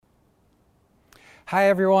Hi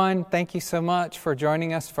everyone, thank you so much for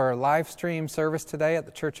joining us for our live stream service today at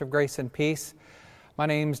the Church of Grace and Peace. My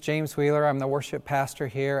name's James Wheeler, I'm the worship pastor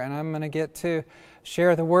here, and I'm going to get to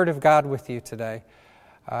share the Word of God with you today.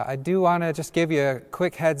 I do want to just give you a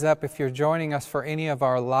quick heads up if you're joining us for any of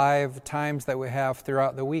our live times that we have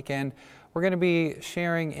throughout the weekend. We're going to be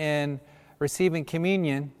sharing in receiving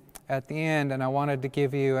communion at the end, and I wanted to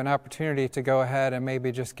give you an opportunity to go ahead and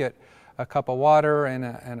maybe just get a cup of water and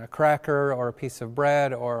a cracker or a piece of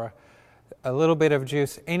bread or a little bit of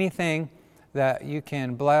juice, anything that you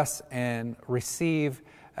can bless and receive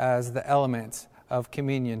as the elements of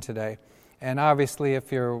communion today. And obviously,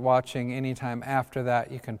 if you're watching anytime after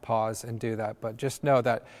that, you can pause and do that. But just know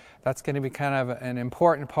that that's going to be kind of an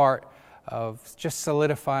important part of just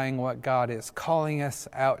solidifying what God is calling us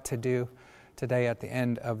out to do today at the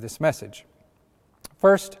end of this message.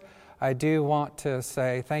 First, I do want to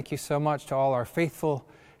say thank you so much to all our faithful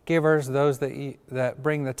givers, those that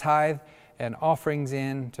bring the tithe and offerings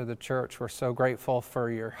in to the church. We're so grateful for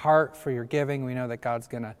your heart, for your giving. We know that God's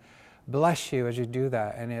going to bless you as you do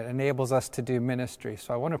that, and it enables us to do ministry.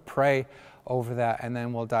 So I want to pray over that, and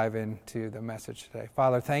then we'll dive into the message today.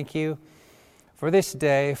 Father, thank you for this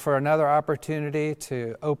day, for another opportunity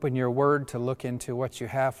to open your word, to look into what you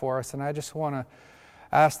have for us. And I just want to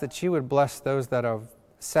ask that you would bless those that have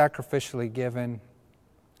sacrificially given.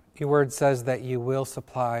 Your word says that you will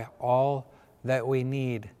supply all that we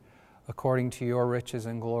need according to your riches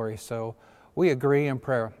and glory. So we agree in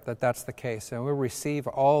prayer that that's the case, and we receive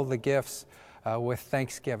all the gifts with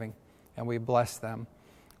thanksgiving, and we bless them.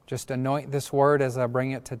 Just anoint this word as I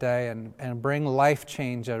bring it today and bring life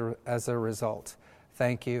change as a result.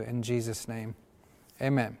 Thank you in Jesus' name.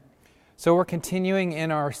 Amen. So we're continuing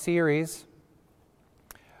in our series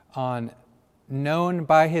on known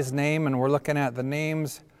by His name, and we're looking at the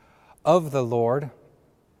names of the Lord.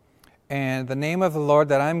 And the name of the Lord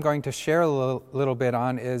that I'm going to share a little bit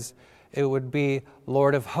on it would be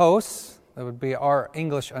Lord of Hosts. That would be our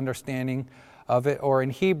English understanding of it, or in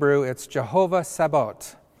Hebrew, it's Jehovah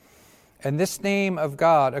Sabaoth. And this name of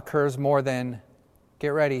God occurs more than, get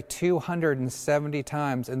ready, 270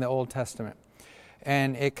 times in the Old Testament.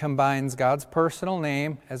 And it combines God's personal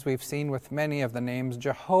name, as we've seen with many of the names,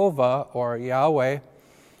 Jehovah or Yahweh,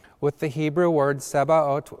 with the Hebrew word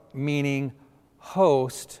Sabaoth, meaning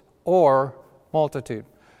host or multitude.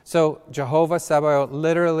 So Jehovah Sabaoth,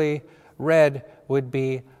 literally read, would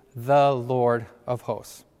be the Lord of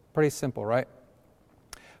hosts. Pretty simple, right?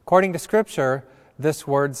 According to Scripture, this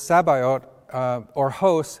word Sabaoth or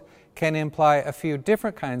host can imply a few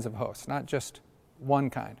different kinds of hosts, not just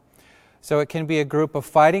one kind. So it can be a group of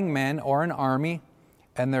fighting men or an army,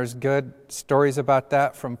 and there's good stories about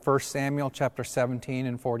that from 1 Samuel chapter 17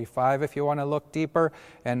 and 45 if you want to look deeper,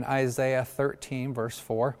 and Isaiah 13 verse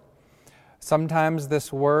 4. Sometimes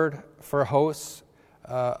this word for hosts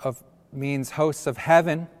means hosts of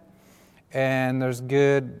heaven, and there's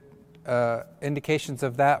good indications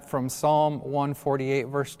of that from Psalm 148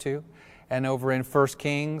 verse 2 and over in 1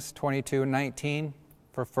 Kings 22 and 19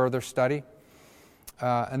 for further study.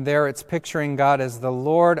 And there it's picturing God as the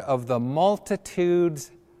Lord of the multitudes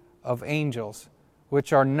of angels,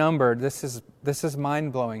 which are numbered, this is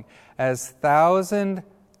mind-blowing, as thousands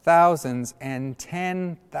and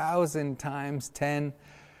 10,000 times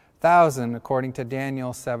 10,000, according to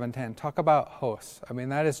Daniel 7:10. Talk about hosts. I mean,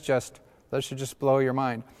 that should just blow your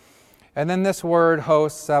mind. And then this word,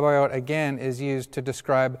 host, Sabaoth, again, is used to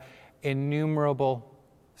describe innumerable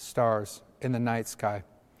stars in the night sky.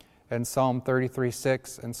 And Psalm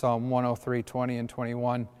 33:6 and Psalm 103:20 and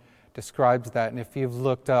 21 describes that. And if you've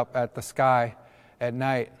looked up at the sky at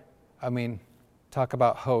night, I mean, talk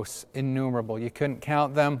about hosts, innumerable. You couldn't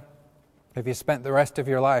count them if you spent the rest of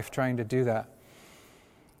your life trying to do that.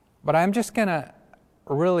 But I'm just going to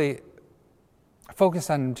really focus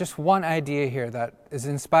on just one idea here that is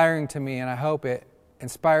inspiring to me, and I hope it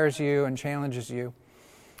inspires you and challenges you.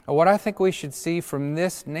 And what I think we should see from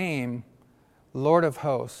this name, Lord of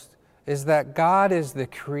Hosts, is that God is the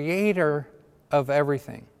creator of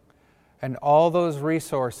everything, and all those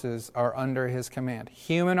resources are under His command.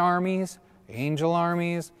 Human armies, angel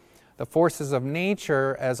armies, the forces of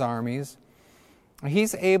nature as armies.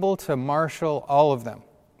 He's able to marshal all of them,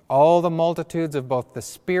 all the multitudes of both the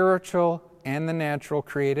spiritual and the natural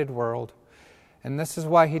created world. And this is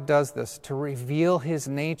why He does this, to reveal His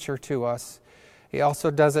nature to us. He also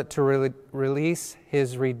does it to release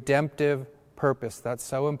His redemptive purpose. That's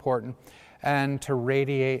so important. And to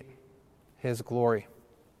radiate His glory.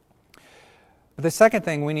 But the second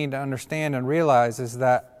thing we need to understand and realize is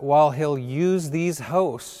that while He'll use these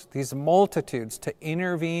hosts, these multitudes, to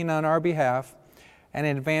intervene on our behalf and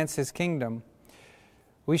advance His kingdom,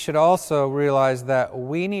 we should also realize that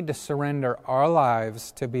we need to surrender our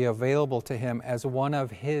lives to be available to Him as one of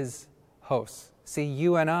His hosts. See,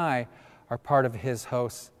 you and I are part of His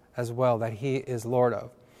hosts as well, that He is Lord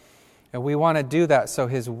of. And we want to do that so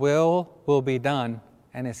His will be done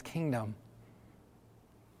and His kingdom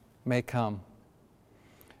may come.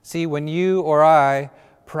 See, when you or I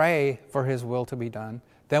pray for His will to be done,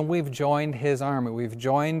 then we've joined His army. We've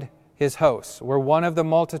joined His hosts. We're one of the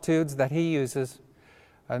multitudes that He uses.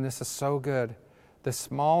 And this is so good. The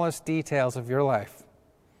smallest details of your life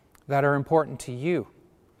that are important to you,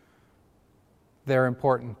 they're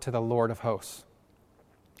important to the Lord of hosts.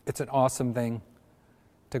 It's an awesome thing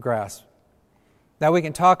to grasp. Now we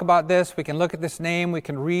can talk about this, we can look at this name, we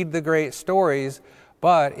can read the great stories,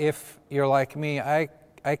 but if you're like me, I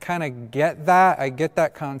kind of get that, I get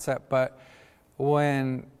that concept, but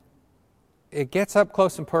when it gets up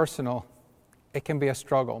close and personal, it can be a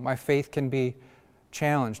struggle. My faith can be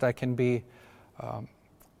challenged. I can be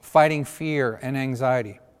fighting fear and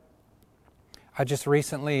anxiety. I just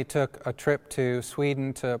recently took a trip to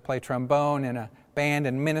Sweden to play trombone in a band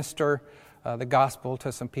and minister the gospel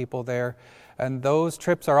to some people there. And those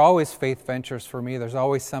trips are always faith ventures for me. There's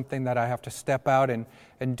always something that I have to step out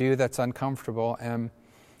and do that's uncomfortable. And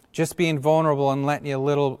just being vulnerable and letting you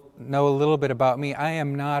know a little bit about me, I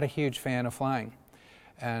am not a huge fan of flying.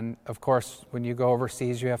 And of course, when you go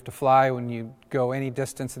overseas, you have to fly. When you go any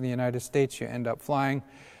distance in the United States, you end up flying.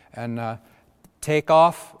 And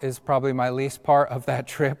takeoff is probably my least part of that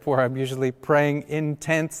trip, where I'm usually praying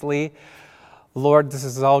intensely, Lord, this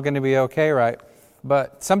is all going to be okay, right?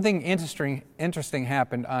 But something interesting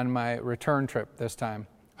happened on my return trip this time.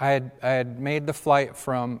 I had made the flight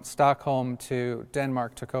from Stockholm to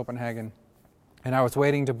Denmark to Copenhagen, and I was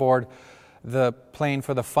waiting to board the plane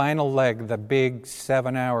for the final leg, the big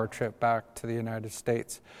 7-hour trip back to the United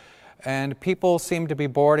States. And people seemed to be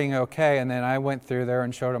boarding okay, and then I went through there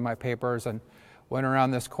and showed them my papers and went around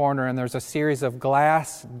this corner, and there's a series of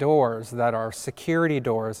glass doors that are security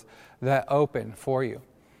doors that open for you.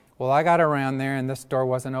 Well, I got around there, and this door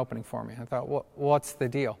wasn't opening for me. I thought, what's the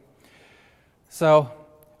deal? So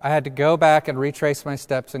I had to go back and retrace my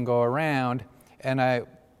steps and go around, and I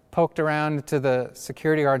poked around to the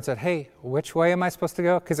security guard and said, hey, which way am I supposed to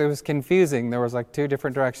go? Because it was confusing. There was like 2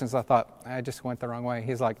 different directions. I thought, I just went the wrong way.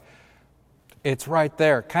 He's like, it's right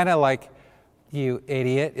there. Kind of like, you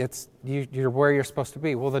idiot, you're where you're supposed to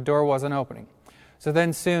be. Well, the door wasn't opening. So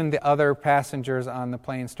then soon the other passengers on the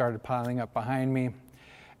plane started piling up behind me.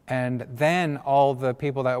 And then all the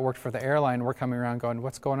people that worked for the airline were coming around going,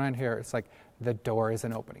 what's going on here? It's like, the door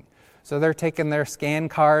isn't opening. So they're taking their scan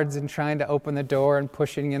cards and trying to open the door and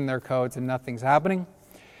pushing in their codes, and nothing's happening.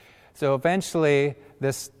 So eventually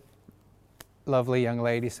this lovely young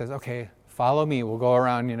lady says, okay, follow me. We'll go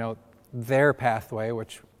around, their pathway,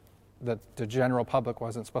 which the general public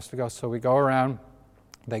wasn't supposed to go. So we go around.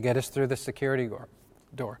 They get us through the security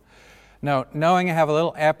door. Now, knowing I have a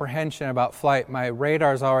little apprehension about flight, my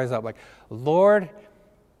radar's always up like, Lord,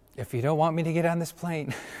 if you don't want me to get on this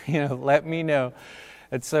plane, let me know.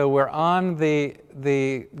 And so we're on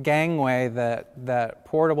the gangway, that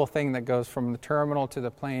portable thing that goes from the terminal to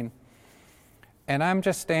the plane. And I'm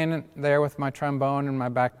just standing there with my trombone and my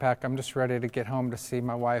backpack. I'm just ready to get home to see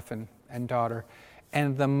my wife and daughter.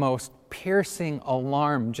 And the most piercing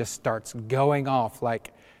alarm just starts going off,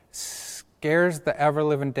 like scares the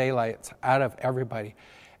ever-living daylights out of everybody.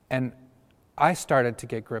 And I started to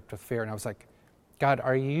get gripped with fear. And I was like, God,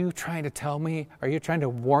 are you trying to tell me? Are you trying to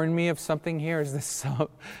warn me of something here? Is this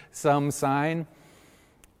some sign?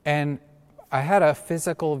 And I had a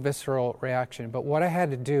physical, visceral reaction. But what I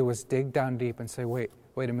had to do was dig down deep and say, wait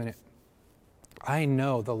a minute. I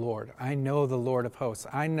know the Lord. I know the Lord of hosts.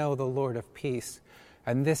 I know the Lord of peace.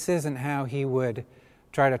 And this isn't how He would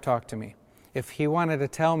try to talk to me. If He wanted to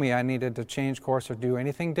tell me I needed to change course or do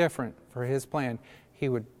anything different for His plan, He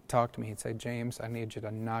would talk to me. He'd say, James, I need you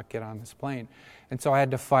to not get on this plane. And so I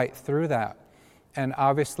had to fight through that. And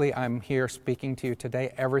obviously I'm here speaking to you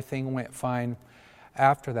today. Everything went fine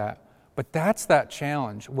after that. But that's that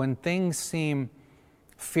challenge. When things seem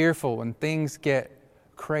fearful, when things get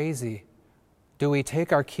crazy, do we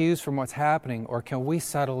take our cues from what's happening, or can we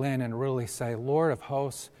settle in and really say, Lord of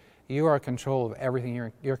hosts, you are in control of everything.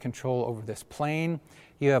 You're in control over this plane.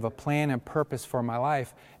 You have a plan and purpose for my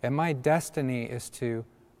life. And my destiny is to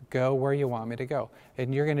go where you want me to go.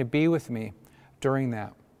 And you're going to be with me during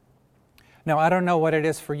that. Now, I don't know what it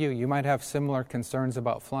is for you. You might have similar concerns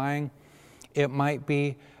about flying. It might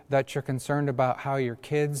be that you're concerned about how your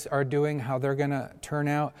kids are doing, how they're going to turn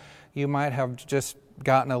out. You might have just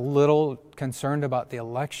gotten a little concerned about the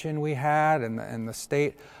election we had and the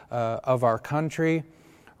state of our country.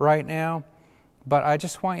 right now, but I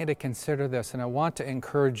just want you to consider this, and I want to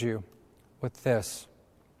encourage you with this.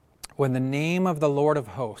 When the name of the Lord of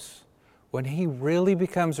hosts, when He really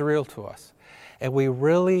becomes real to us, and we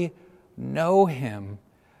really know Him,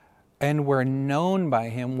 and we're known by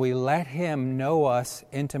Him, we let Him know us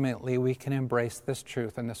intimately, we can embrace this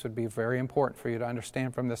truth. And this would be very important for you to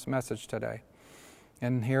understand from this message today.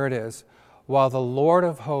 And here it is. While the Lord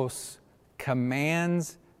of hosts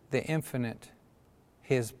commands the infinite,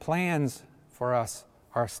 His plans for us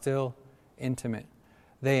are still intimate.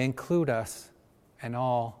 They include us and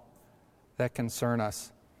all that concern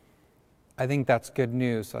us. I think that's good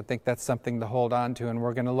news. I think that's something to hold on to. And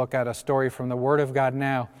we're going to look at a story from the Word of God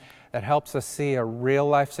now that helps us see a real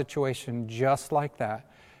life situation just like that.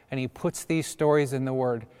 And He puts these stories in the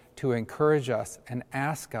Word to encourage us and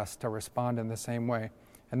ask us to respond in the same way.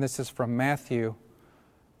 And this is from Matthew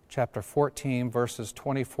chapter 14, verses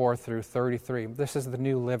 24 through 33. This is the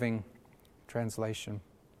New Living Translation.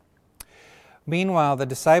 Meanwhile, the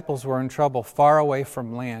disciples were in trouble far away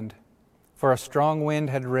from land, for a strong wind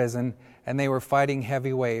had risen, and they were fighting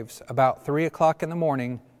heavy waves. About 3 o'clock in the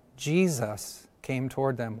morning, Jesus came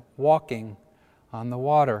toward them, walking on the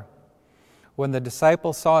water. When the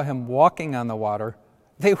disciples saw Him walking on the water,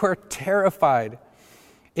 they were terrified.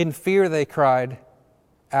 In fear they cried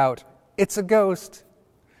out, "It's a ghost!"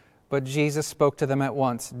 But Jesus spoke to them at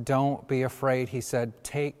once. "Don't be afraid," He said.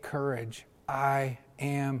 "Take courage. I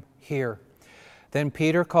am here." Then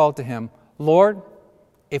Peter called to Him, "Lord,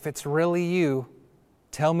 if it's really You,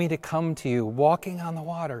 tell me to come to You walking on the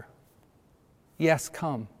water." "Yes,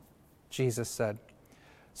 come," Jesus said.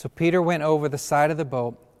 So Peter went over the side of the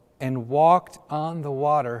boat and walked on the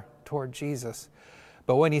water toward Jesus.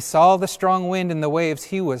 But when he saw the strong wind and the waves,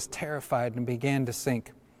 he was terrified and began to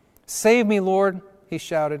sink. "Save me, Lord," he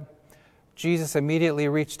shouted. Jesus immediately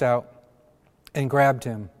reached out and grabbed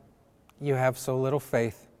him. "You have so little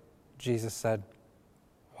faith," Jesus said.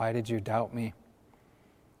 "Why did you doubt me?"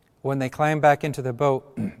 When they climbed back into the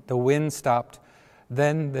boat, the wind stopped.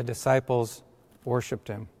 Then the disciples worshiped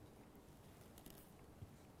Him.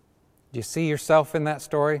 Do you see yourself in that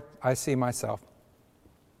story? I see myself.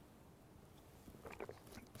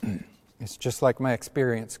 It's just like my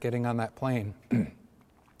experience getting on that plane.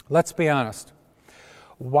 Let's be honest.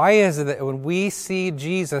 Why is it that when we see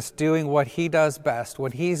Jesus doing what He does best,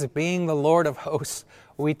 when He's being the Lord of hosts,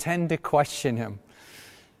 we tend to question Him?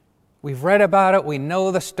 We've read about it, we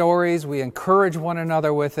know the stories, we encourage one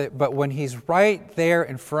another with it, but when He's right there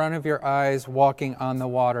in front of your eyes walking on the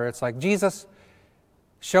water, it's like, "Jesus,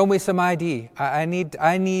 show me some ID. I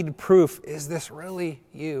need proof. Is this really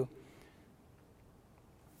You?"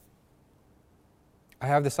 I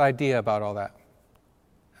have this idea about all that.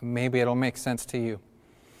 Maybe it'll make sense to you.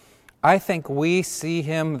 I think we see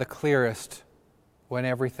Him the clearest when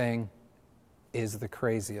everything is the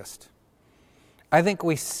craziest. I think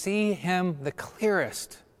we see Him the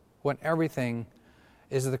clearest when everything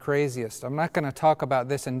is the craziest. I'm not going to talk about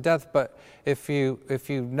this in depth, but if you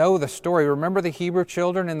know the story, remember the Hebrew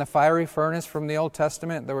children in the fiery furnace from the Old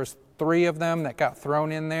Testament? There was 3 of them that got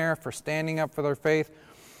thrown in there for standing up for their faith.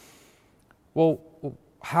 Well,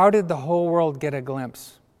 how did the whole world get a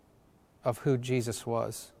glimpse of who Jesus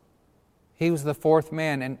was? He was the 4th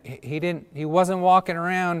man, and he wasn't walking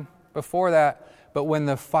around before that, but when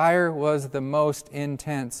the fire was the most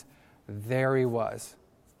intense, there He was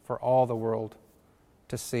for all the world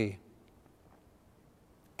to see.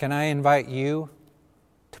 Can I invite you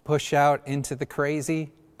to push out into the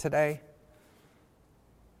crazy today?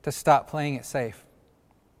 To stop playing it safe.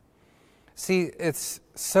 See, it's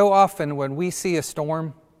so often when we see a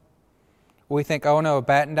storm, we think, "Oh no,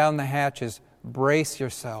 batten down the hatches, brace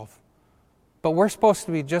yourself." But we're supposed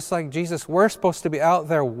to be just like Jesus. We're supposed to be out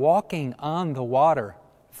there walking on the water.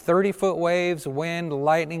 30-foot waves, wind,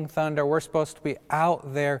 lightning, thunder. We're supposed to be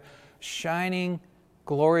out there shining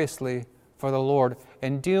gloriously for the Lord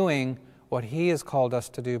and doing what He has called us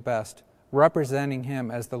to do best, representing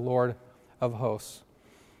Him as the Lord of hosts.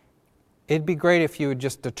 It'd be great if you would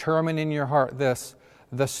just determine in your heart this: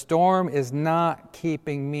 the storm is not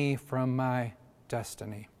keeping me from my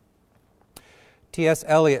destiny. T.S.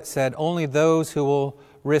 Eliot said, "Only those who will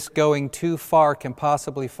risk going too far can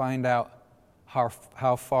possibly find out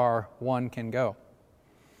how far one can go."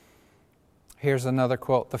 Here's another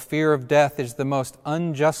quote: "The fear of death is the most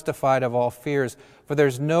unjustified of all fears, for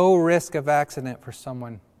there's no risk of accident for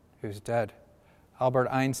someone who's dead." Albert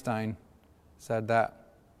Einstein said that.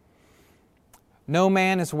 "No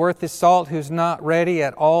man is worth his salt who's not ready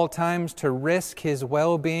at all times to risk his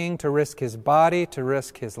well-being, to risk his body, to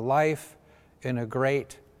risk his life in a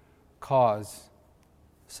great cause,"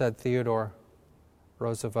 said Theodore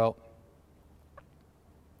Roosevelt.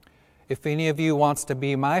 If any of you wants to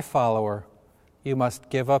be my follower, you must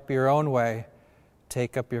give up your own way,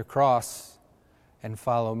 take up your cross, and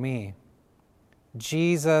follow me.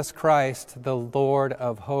 Jesus Christ, the Lord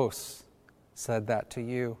of hosts, said that to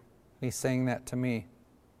you. He's saying that to me.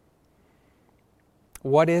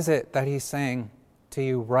 What is it that He's saying to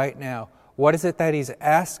you right now? What is it that He's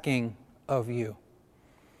asking of you?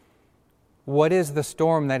 What is the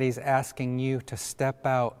storm that He's asking you to step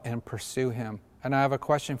out and pursue Him? And I have a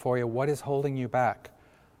question for you. What is holding you back?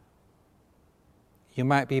 You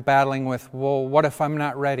might be battling with, well, what if I'm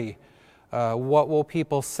not ready? What will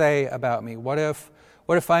people say about me? What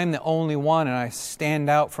if I'm the only one and I stand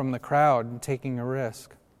out from the crowd and taking a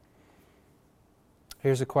risk?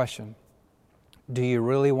 Here's a question. Do you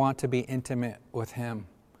really want to be intimate with Him?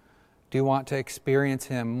 Do you want to experience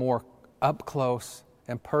Him more up close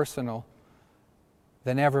and personal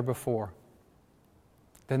than ever before?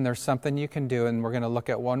 Then there's something you can do, and we're going to look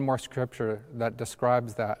at one more scripture that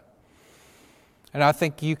describes that. And I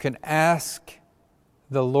think you can ask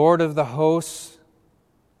the Lord of the hosts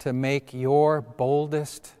to make your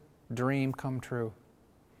boldest dream come true.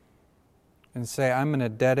 And say, I'm going to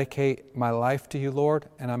dedicate my life to you, Lord,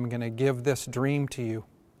 and I'm going to give this dream to you.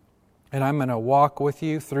 And I'm going to walk with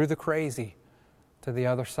you through the crazy to the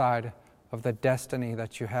other side of the destiny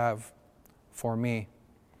that you have for me.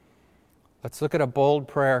 Let's look at a bold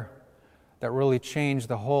prayer that really changed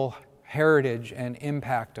the whole heritage and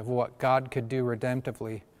impact of what God could do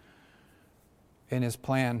redemptively in His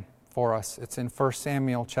plan for us. It's in 1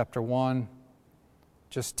 Samuel chapter 1,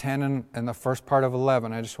 just 10 and the first part of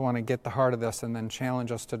 11. I just want to get the heart of this and then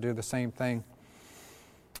challenge us to do the same thing.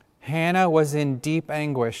 Hannah was in deep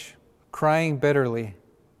anguish, crying bitterly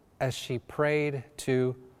as she prayed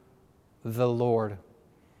to the Lord.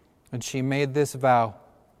 And she made this vow,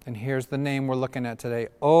 and here's the name we're looking at today.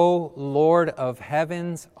 O Lord of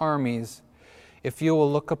heaven's armies, if you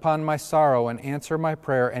will look upon my sorrow and answer my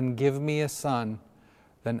prayer and give me a son,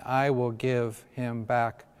 then I will give him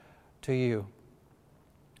back to you.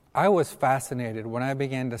 I was fascinated when I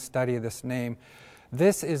began to study this name.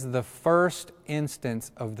 This is the first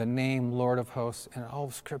instance of the name Lord of Hosts in all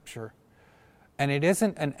of Scripture. And it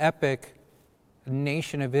isn't an epic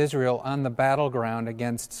nation of Israel on the battleground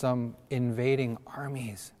against some invading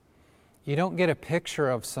armies. You don't get a picture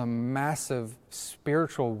of some massive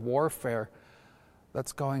spiritual warfare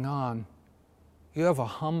that's going on. You have a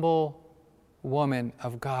humble woman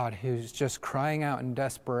of God who's just crying out in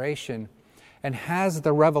desperation and has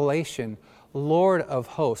the revelation, Lord of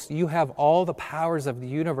hosts, you have all the powers of the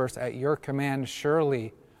universe at your command.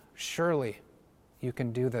 Surely you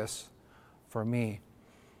can do this for me.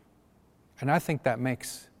 And I think that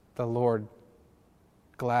makes the Lord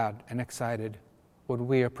glad and excited when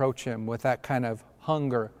we approach Him with that kind of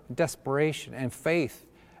hunger, desperation, and faith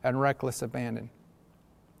and reckless abandon.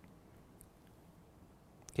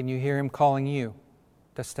 Can you hear Him calling you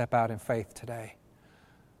to step out in faith today?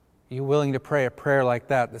 Are you willing to pray a prayer like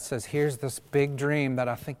that says, here's this big dream that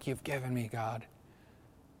I think you've given me, God.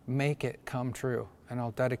 Make it come true, and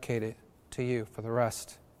I'll dedicate it to you for the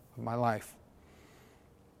rest of my life.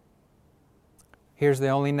 Here's the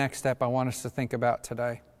only next step I want us to think about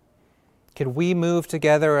today. Could we move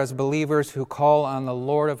together as believers who call on the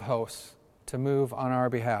Lord of hosts to move on our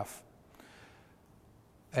behalf?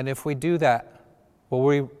 And if we do that,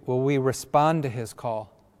 will we respond to His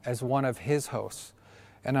call as one of His hosts?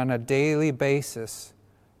 And on a daily basis,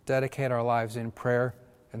 dedicate our lives in prayer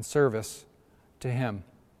and service to Him.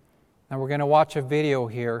 Now we're going to watch a video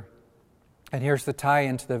here, and here's the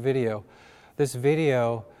tie-in to the video. This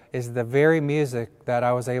video is the very music that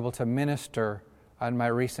I was able to minister on my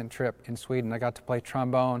recent trip in Sweden. I got to play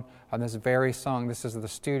trombone on this very song. This is the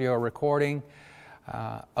studio recording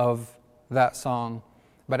of that song.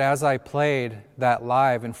 But as I played that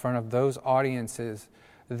live in front of those audiences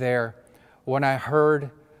there, when I heard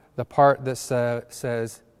the part that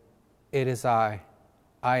says, it is I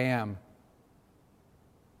am,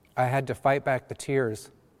 I had to fight back the tears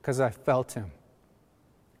because I felt Him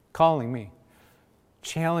calling me,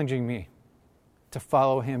 challenging me to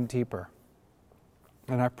follow Him deeper.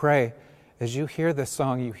 And I pray as you hear this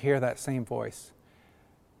song, you hear that same voice.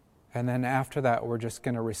 And then after that, we're just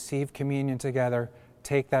going to receive communion together,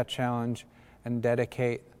 take that challenge, and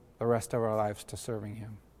dedicate the rest of our lives to serving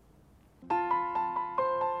Him.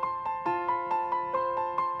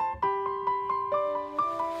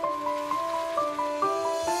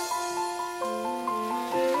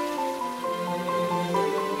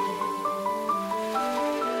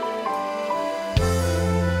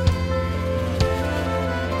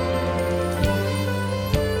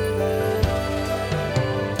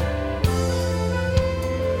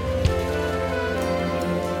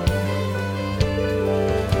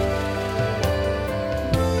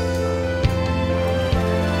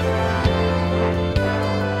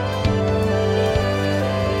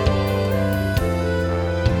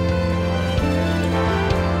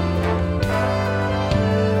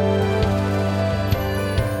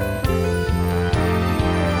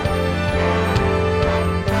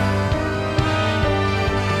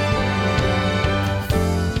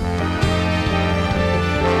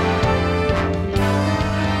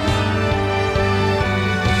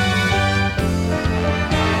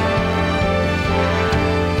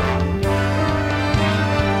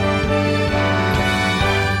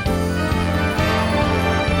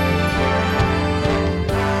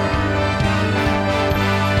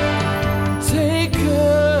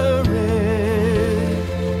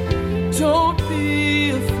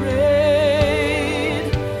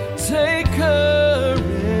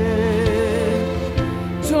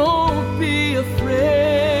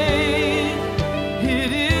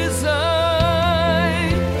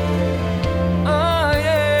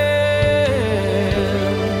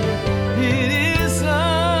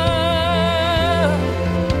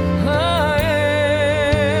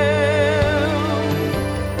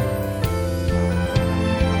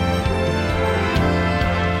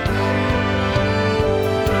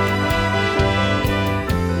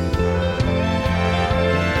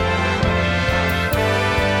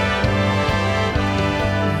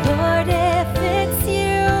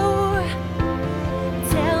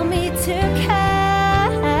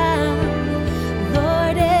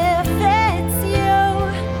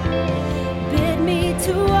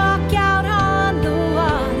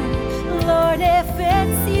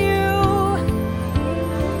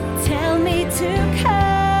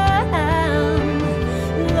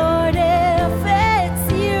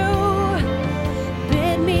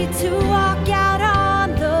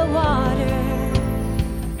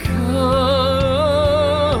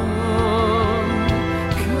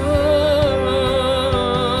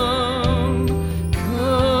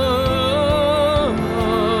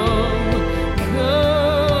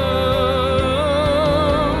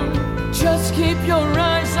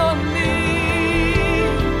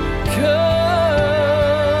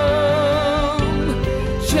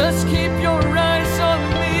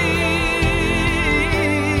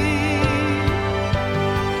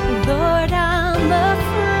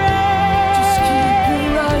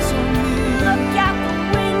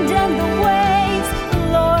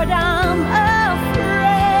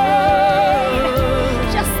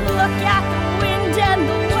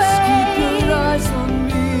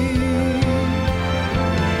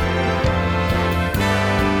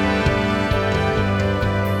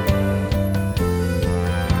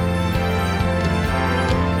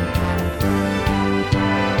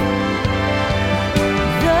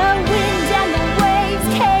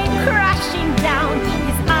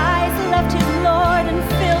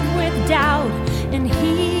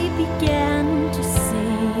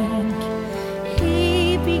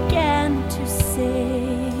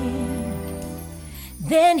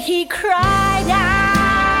 he cried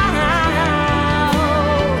out,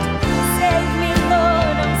 "Save me,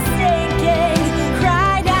 Lord, I'm sinking."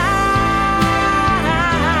 Cried out,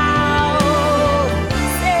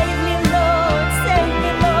 "Save me, Lord, save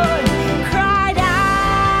me, Lord." Cried out,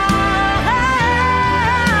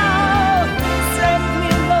 "Save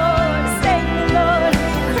me, Lord, save me, Lord."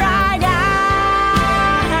 Cried out,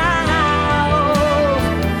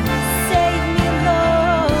 "Save me,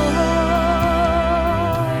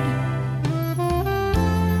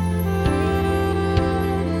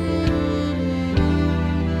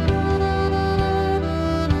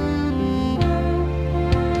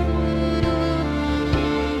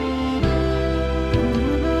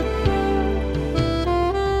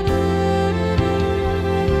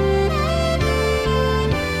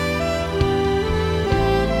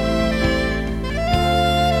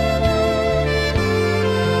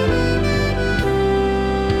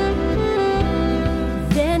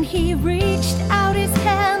 Then he reached out his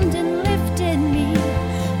hand and lifted me.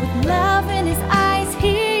 With love in his eyes,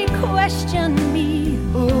 he questioned me.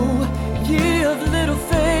 Oh, ye of little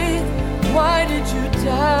faith, why did you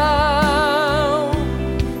doubt?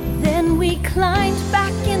 Then we climbed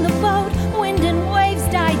back in the boat. Wind and waves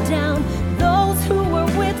died down. Those who were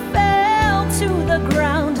with fell to the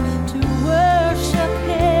ground to worship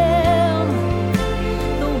him,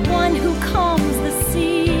 the one who calms the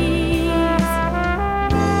seas.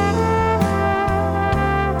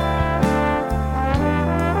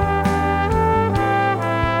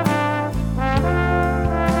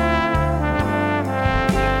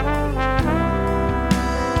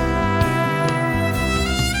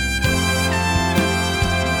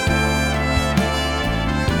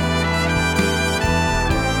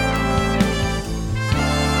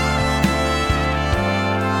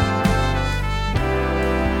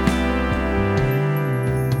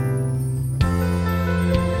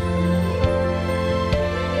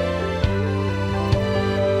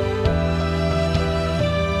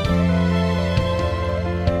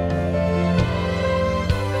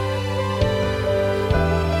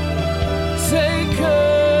 Take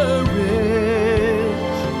courage,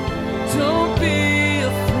 don't be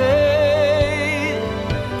afraid.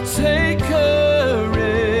 Take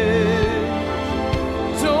courage,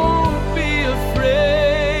 don't be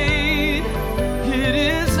afraid. It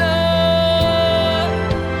is I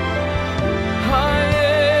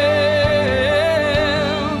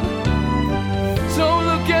am. Don't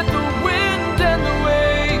look at the wind and the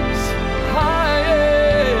waves. I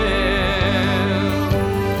am.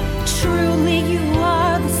 Truly you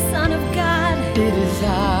are the Son of God, It is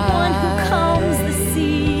I. one who calms the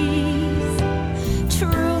seas.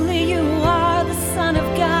 Truly you are the Son of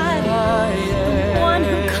God, the one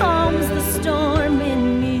who calms the storm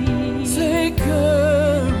in me. Take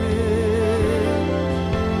courage,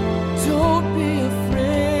 don't be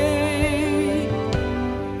afraid.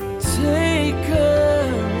 Take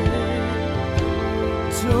courage,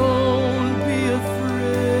 don't be afraid.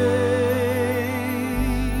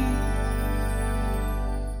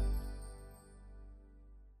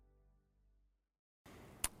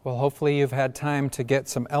 Well, hopefully you've had time to get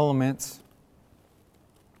some elements,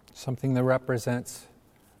 something that represents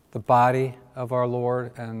the body of our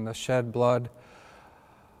Lord and the shed blood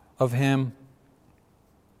of Him.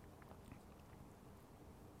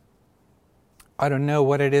 I don't know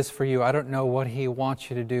what it is for you. I don't know what He wants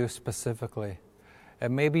you to do specifically.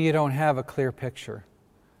 And maybe you don't have a clear picture.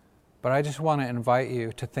 But I just want to invite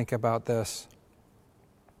you to think about this.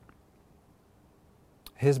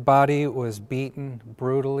 His body was beaten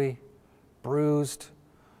brutally, bruised,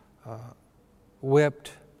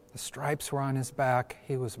 whipped. The stripes were on His back.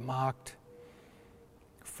 He was mocked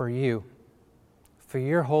for you, for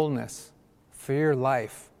your wholeness, for your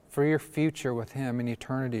life, for your future with Him in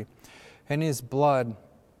eternity. And His blood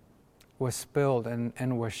was spilled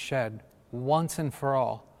and was shed once and for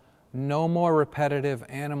all. No more repetitive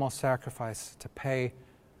animal sacrifice to pay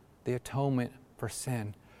the atonement for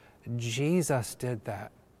sin. Jesus did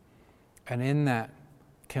that. And in that,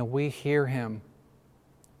 can we hear Him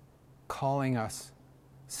calling us,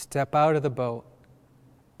 step out of the boat,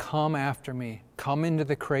 come after me, come into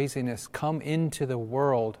the craziness, come into the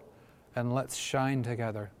world, and let's shine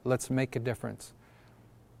together. Let's make a difference.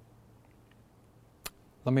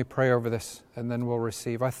 Let me pray over this, and then we'll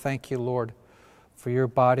receive. I thank you, Lord, for your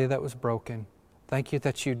body that was broken. Thank you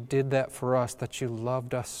that you did that for us, that you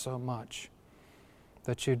loved us so much,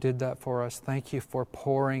 that you did that for us. Thank you for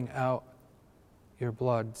pouring out your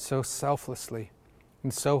blood so selflessly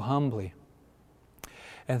and so humbly.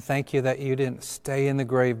 And thank you that you didn't stay in the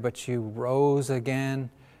grave, but you rose again,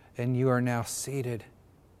 and you are now seated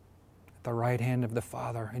the right hand of the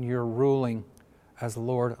Father, and you're ruling as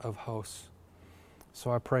Lord of hosts.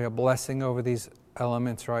 So I pray a blessing over these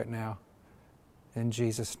elements right now. In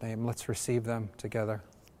Jesus' name, let's receive them together.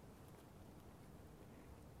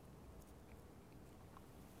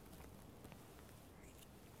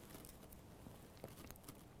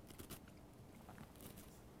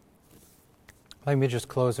 Let me just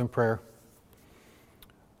close in prayer.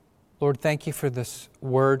 Lord, thank you for this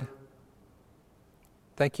word.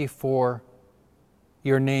 Thank you for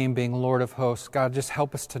your name being Lord of hosts. God, just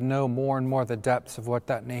help us to know more and more the depths of what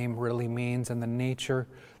that name really means and the nature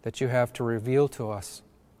that you have to reveal to us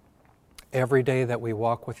every day that we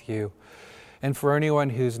walk with you. And for anyone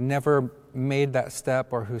who's never made that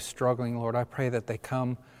step or who's struggling, Lord, I pray that they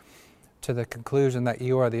come to the conclusion that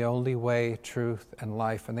you are the only way, truth, and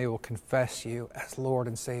life, and they will confess you as Lord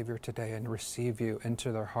and Savior today and receive you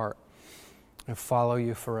into their heart and follow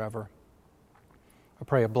you forever. I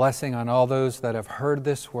pray a blessing on all those that have heard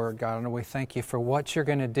this word, God, and we thank you for what you're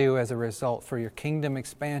going to do as a result for your kingdom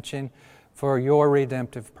expansion, for your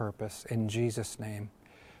redemptive purpose. In Jesus' name,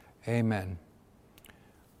 amen.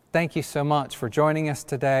 Thank you so much for joining us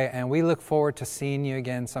today, and we look forward to seeing you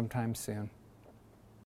again sometime soon.